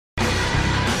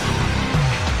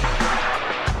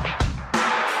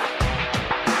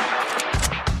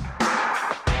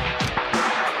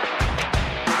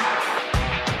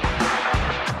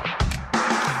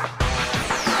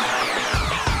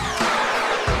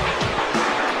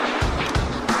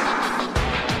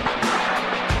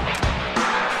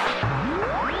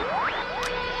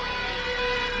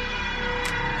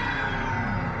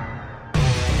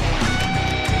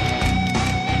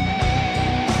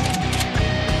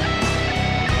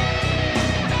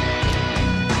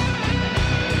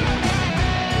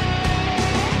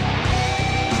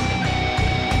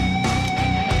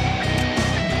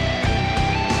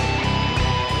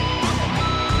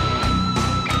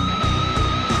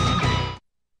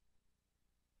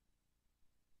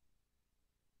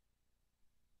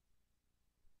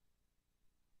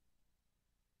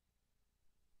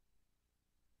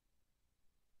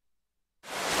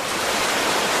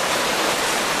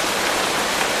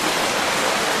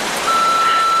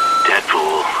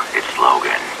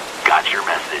Logan. Got your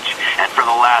message. And for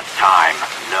the last time,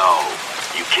 no.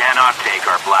 You cannot take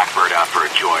our Blackbird out for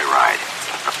a joyride.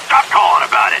 Stop calling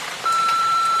about it!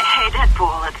 Hey,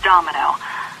 Deadpool, it's Domino.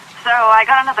 So, I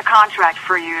got another contract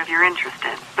for you if you're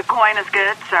interested. The coin is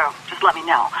good, so just let me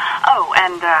know. Oh,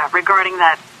 and regarding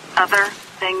that other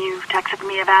thing you texted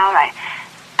me about, I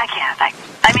can't.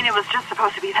 I mean, it was just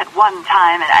supposed to be that one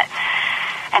time, and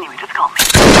anyway, just call me.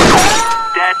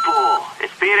 Deadpool,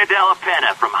 it's Peter Della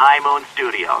Penna from High Moon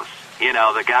Studios. You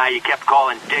know, the guy you kept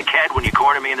calling dickhead when you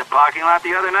cornered me in the parking lot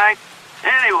the other night?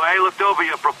 Anyway, looked over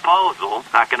your proposal.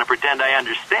 Not gonna pretend I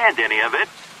understand any of it,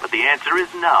 but the answer is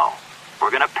no.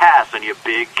 We're gonna pass on your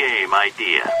big game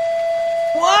idea.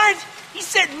 What? He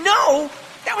said no?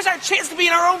 That was our chance to be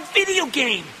in our own video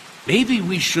game. Maybe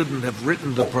we shouldn't have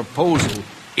written the proposal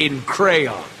in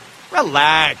crayon.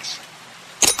 Relax.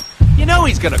 You know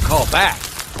he's gonna call back.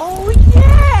 Oh,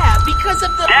 yeah, because of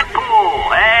the...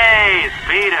 Deadpool! Hey, it's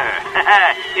Peter.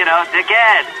 You know,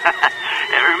 dickhead.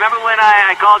 Remember when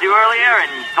I called you earlier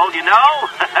and told you no?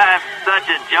 I'm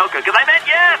such a joker, because I meant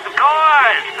yes, of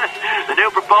course. The new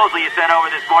proposal you sent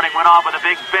over this morning went off with a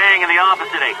big bang in the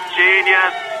office today.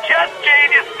 Genius. Just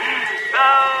genius. So,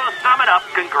 sum it up,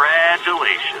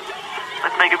 congratulations.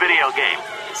 Let's make a video game.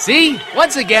 See?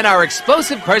 Once again, our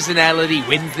explosive personality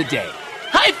wins the day.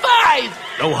 High five!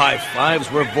 No high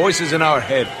fives, we're voices in our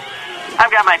head.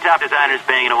 I've got my top designers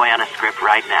banging away on a script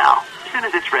right now. As soon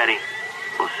as it's ready,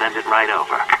 we'll send it right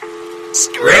over.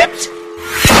 Script?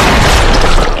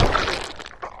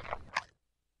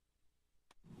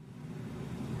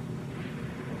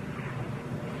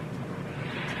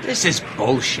 This is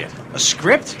bullshit. A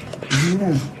script?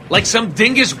 Like some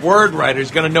dingus word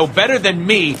writer's gonna know better than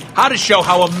me how to show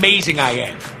how amazing I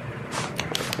am.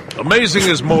 Amazing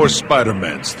is more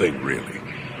Spider-Man's thing, really.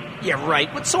 Yeah,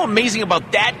 right. What's so amazing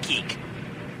about that geek?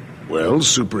 Well,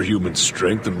 superhuman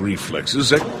strength and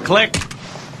reflexes. Click.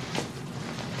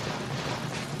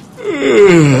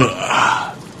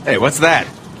 Hey, what's that?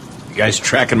 You guys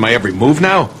tracking my every move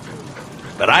now?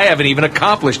 But I haven't even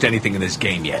accomplished anything in this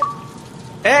game yet.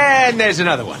 And there's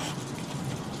another one.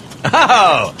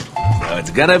 Oh! So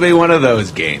it's gonna be one of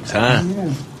those games, huh?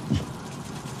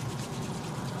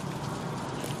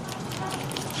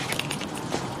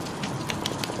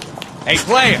 Hey,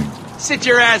 player, sit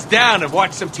your ass down and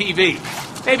watch some TV.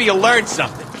 Maybe you'll learn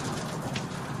something.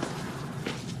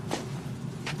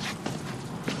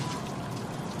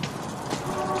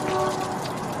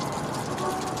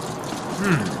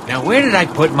 Now where did I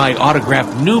put my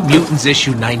autographed New Mutants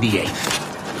issue 98?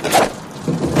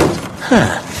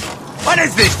 What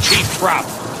is this cheap prop?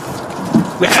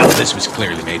 Well, this was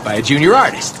clearly made by a junior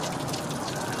artist.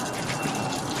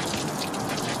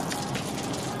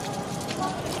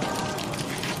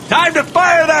 Time to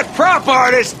fire that prop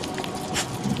artist!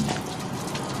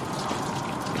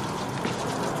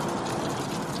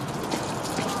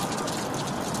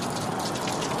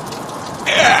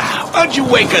 Yeah, why don't you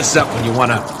wake us up when you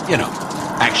want to,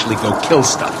 actually go kill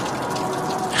stuff?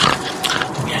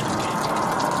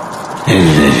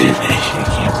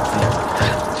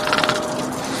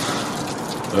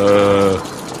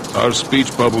 Our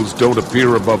speech bubbles don't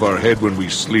appear above our head when we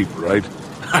sleep, right?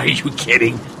 Are you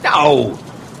kidding? No!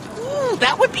 Ooh,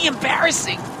 that would be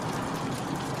embarrassing.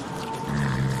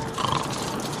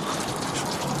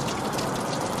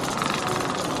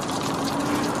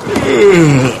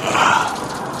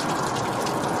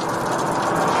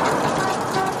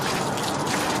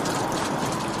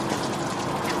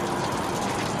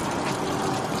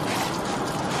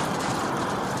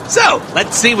 So,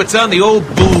 let's see what's on the old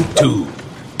boob tube.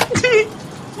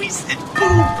 We said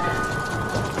boob.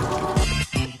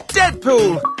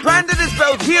 Deadpool, branded as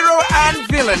both hero and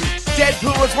villain.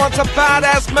 Deadpool was once a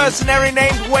badass mercenary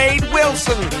named Wade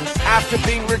Wilson. After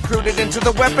being recruited into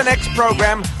the Weapon X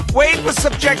program, Wade was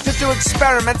subjected to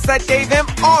experiments that gave him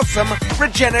awesome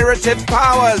regenerative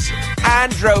powers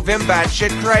and drove him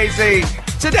batshit crazy.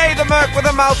 Today, the merc with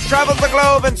a mouth travels the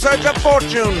globe in search of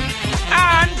fortune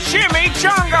and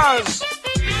chimichangas.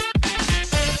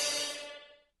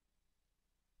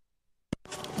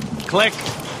 Click.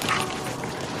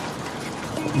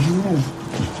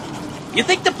 You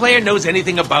think the player knows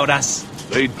anything about us?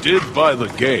 They did buy the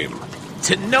game.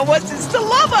 To know us is to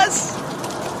love us.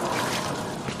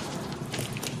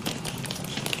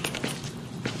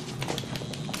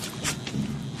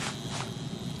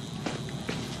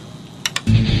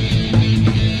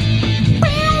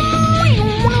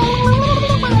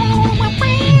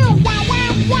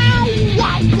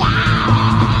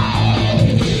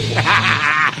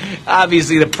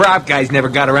 Obviously, the prop guys never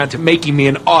got around to making me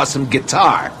an awesome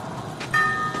guitar.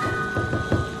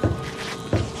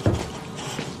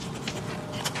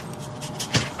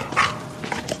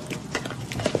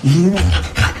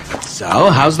 So,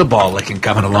 how's the ball licking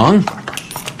coming along?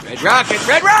 Red Rocket,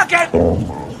 Red Rocket!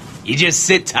 You just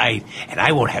sit tight, and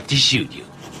I won't have to shoot you.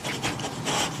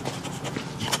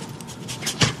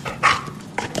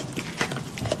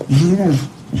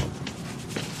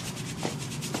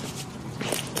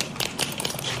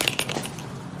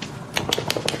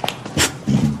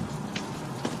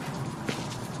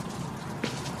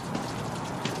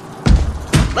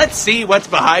 Let's see what's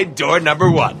behind door number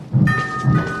 1.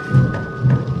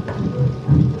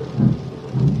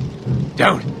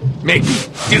 Don't make me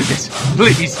do this,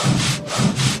 please.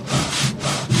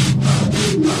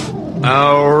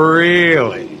 Oh,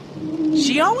 really?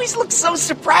 She always looks so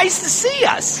surprised to see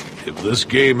us. If this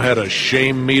game had a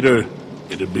shame meter,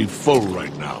 it'd be full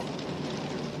right now.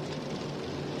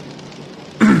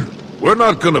 We're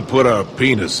not gonna put our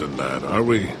penis in that, are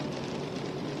we?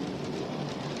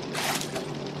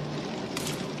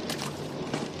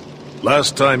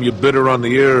 Last time you bit her on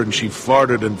the ear and she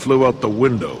farted and flew out the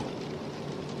window.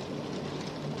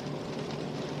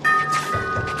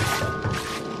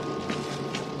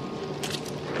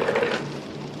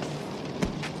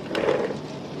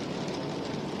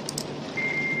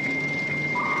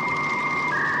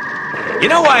 You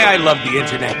know why I love the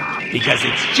internet? Because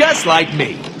it's just like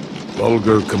me.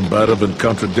 Vulgar, combative, and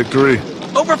contradictory?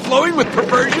 Overflowing with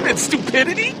perversion and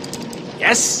stupidity?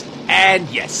 Yes, and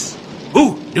yes.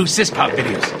 Ooh, new Syspop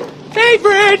videos.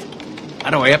 Favorite! How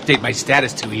do I update my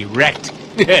status to erect?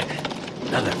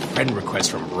 Another friend request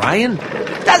from Ryan?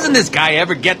 Doesn't this guy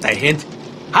ever get the hint?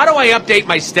 How do I update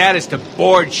my status to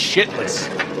bored shitless?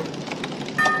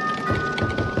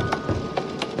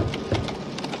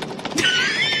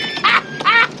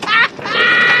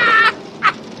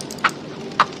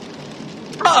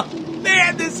 Oh,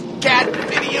 man, this cat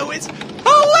video is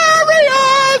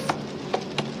hilarious!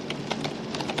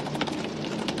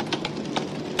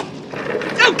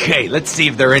 Okay, let's see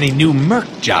if there are any new Merc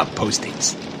job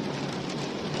postings.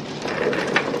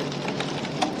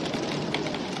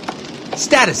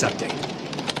 Status update.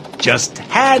 Just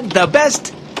had the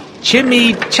best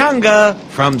chimichanga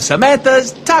from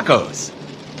Samantha's Tacos.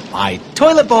 My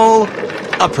toilet bowl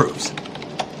approves.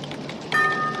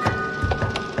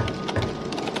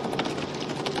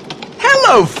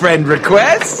 Hello, friend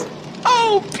requests.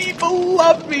 Oh, people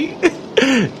love me.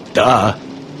 Duh.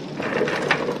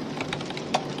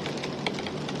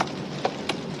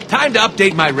 Time to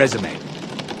update my resume.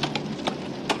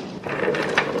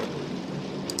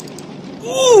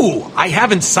 Ooh, I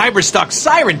haven't cyberstalked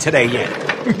Siren today yet.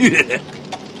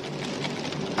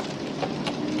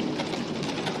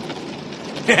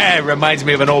 It reminds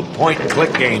me of an old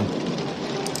point-and-click game.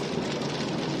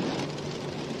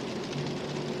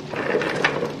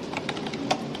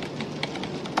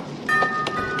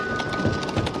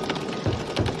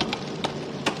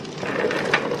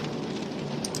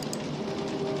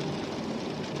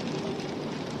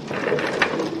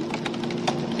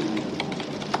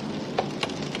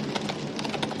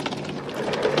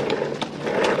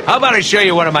 How about I show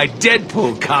you one of my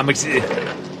Deadpool comics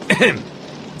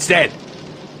instead?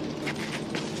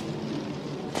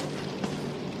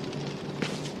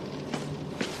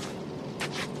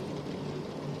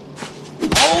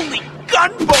 Holy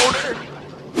gun boner!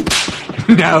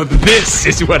 Now this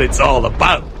is what it's all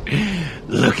about.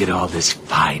 Look at all this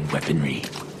fine weaponry.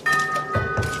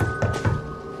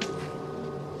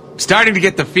 Starting to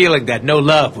get the feeling that no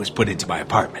love was put into my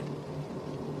apartment.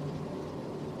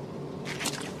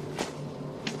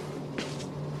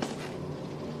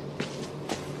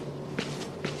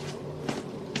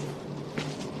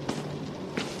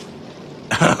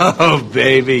 Oh,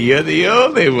 baby, you're the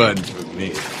only one for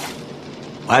me.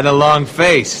 Why the long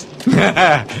face?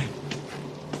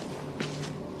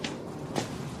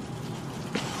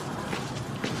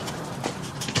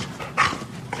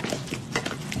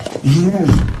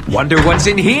 Wonder what's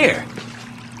in here.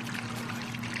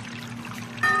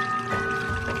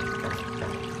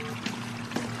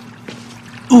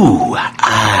 Ooh,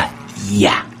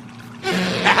 yeah.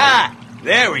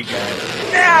 There we go.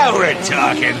 Now we're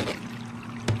talking.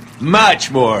 Much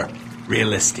more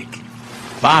realistic.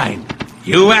 Fine.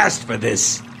 You asked for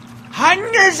this.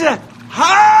 Hundreds of...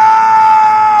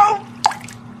 Oh!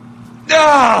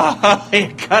 Oh, you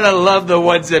gotta love the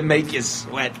ones that make you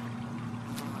sweat.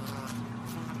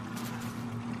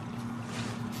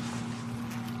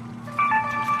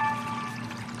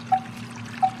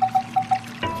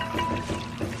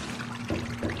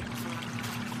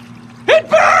 It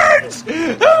burns!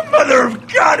 Oh, mother of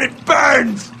God, it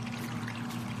burns!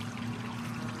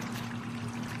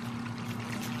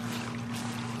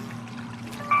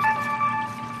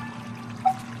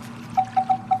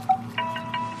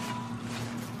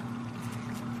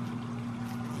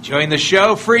 Enjoying the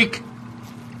show, freak?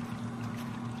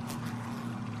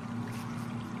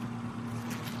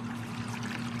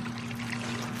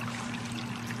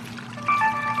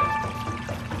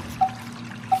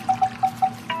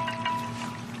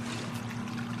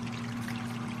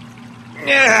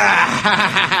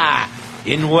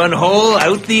 In one hole,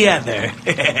 out the other.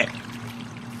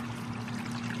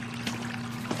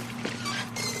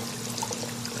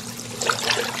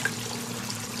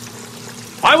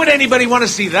 Why would anybody want to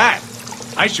see that?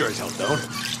 I sure as hell don't.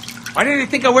 Why did they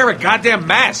think I wear a goddamn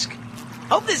mask?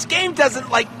 Hope this game doesn't,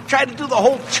 try to do the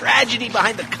whole tragedy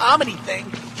behind the comedy thing.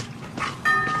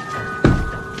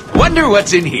 Wonder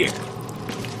what's in here.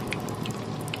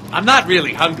 I'm not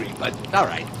really hungry, but all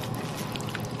right.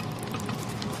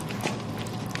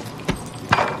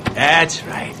 That's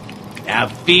right. Now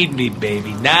feed me,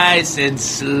 baby. Nice and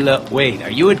slow. Wait,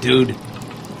 are you a dude?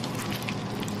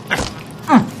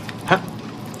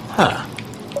 Huh.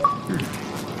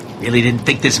 Really didn't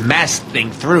think this mask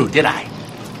thing through, did I?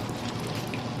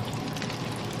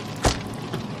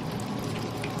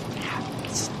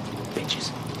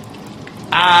 Bitches.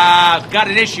 I've got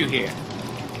an issue here.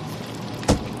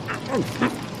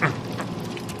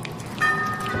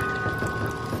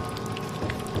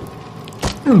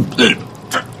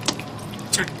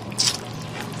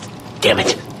 Damn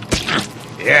it.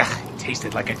 Yeah,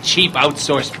 tasted like a cheap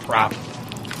outsourced prop.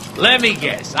 Let me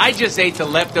guess, I just ate the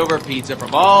leftover pizza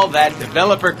from all that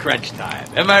developer crunch time.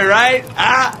 Am I right?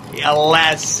 You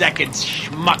last-second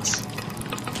schmucks.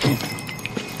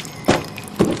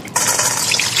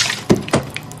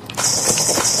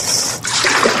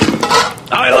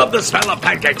 I love the smell of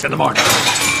pancakes in the morning.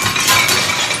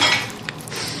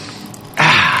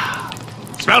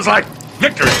 Smells like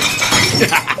victory.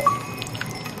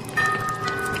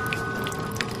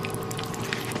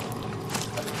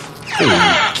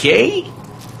 Okay.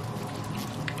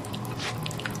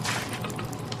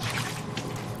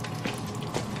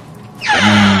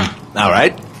 All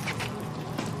right.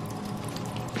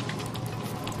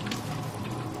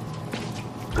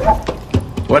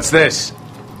 What's this?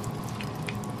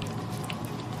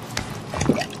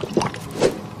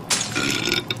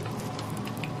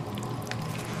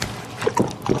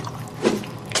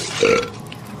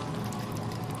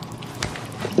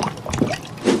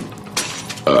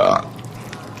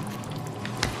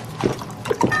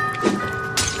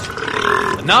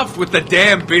 Enough with the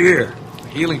damn beer. The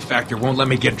healing factor won't let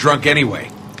me get drunk anyway.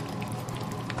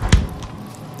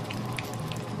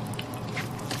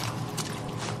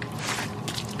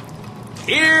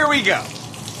 Here we go.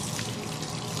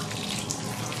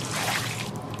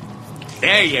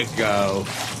 There you go.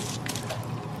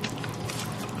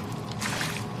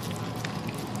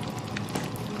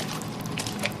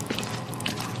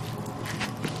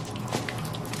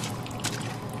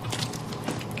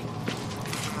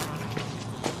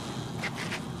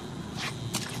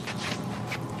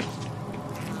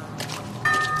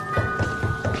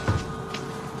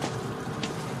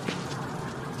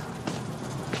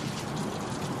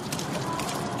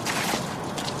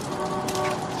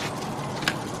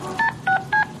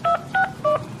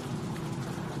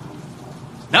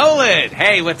 Nolan!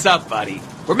 Hey, what's up, buddy?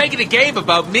 We're making a game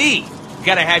about me.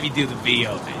 Gotta have you do the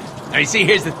VO, man. Now, you see,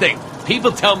 here's the thing.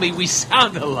 People tell me we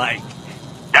sound alike.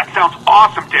 That sounds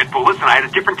awesome, Deadpool. Listen, I had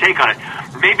a different take on it.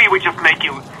 Maybe we just make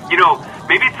you,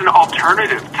 maybe it's an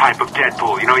alternative type of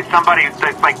Deadpool. It's somebody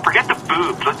that's like, forget the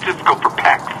boobs. Let's just go for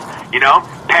pecs.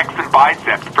 Pecs and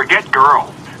biceps. Forget girls.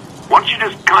 Why don't you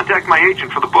just contact my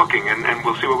agent for the booking, and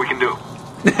we'll see what we can do.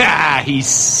 He's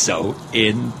so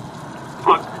in.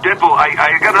 Look, Deadpool,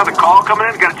 I got another call coming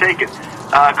in. Gotta take it.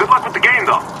 Good luck with the game,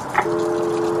 though.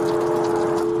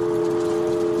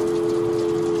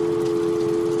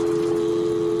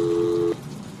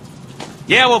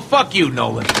 Yeah, well, fuck you,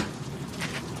 Nolan.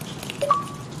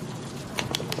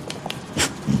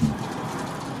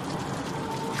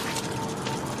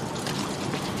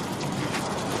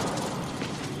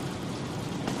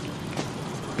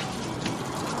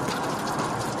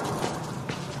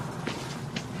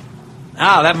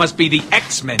 Ah, that must be the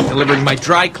X-Men delivering my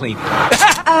dry cleaning.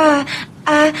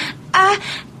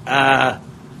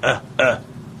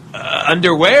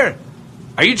 Underwear?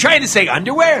 Are you trying to say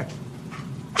underwear?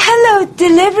 Hello,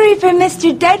 delivery for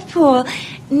Mr. Deadpool.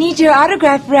 Need your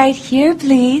autograph right here,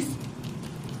 please.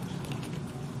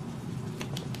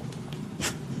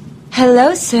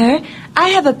 Hello, sir. I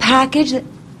have a package that...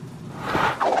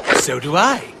 So do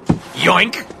I.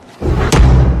 Yoink!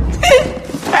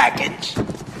 Package!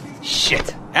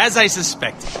 Shit, as I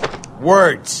suspected.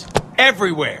 Words.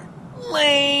 Everywhere.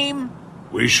 Lame.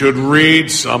 We should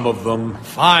read some of them.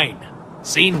 Fine.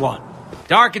 Scene 1.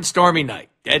 Dark and stormy night.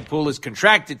 Deadpool is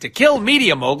contracted to kill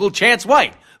media mogul Chance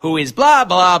White, who is blah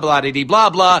blah blah dee blah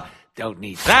blah. Don't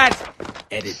need that.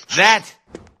 Edit that.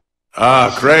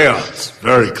 Ah, crayons.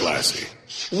 Very classy.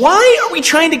 Why are we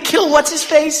trying to kill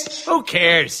what's-his-face? Who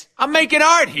cares? I'm making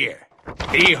art here.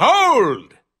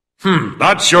 Behold!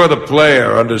 Not sure the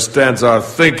player understands our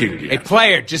thinking Hey, yet.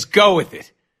 player, just go with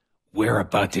it. We're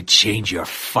about to change your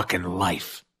fucking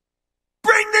life.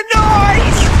 Bring the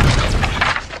noise!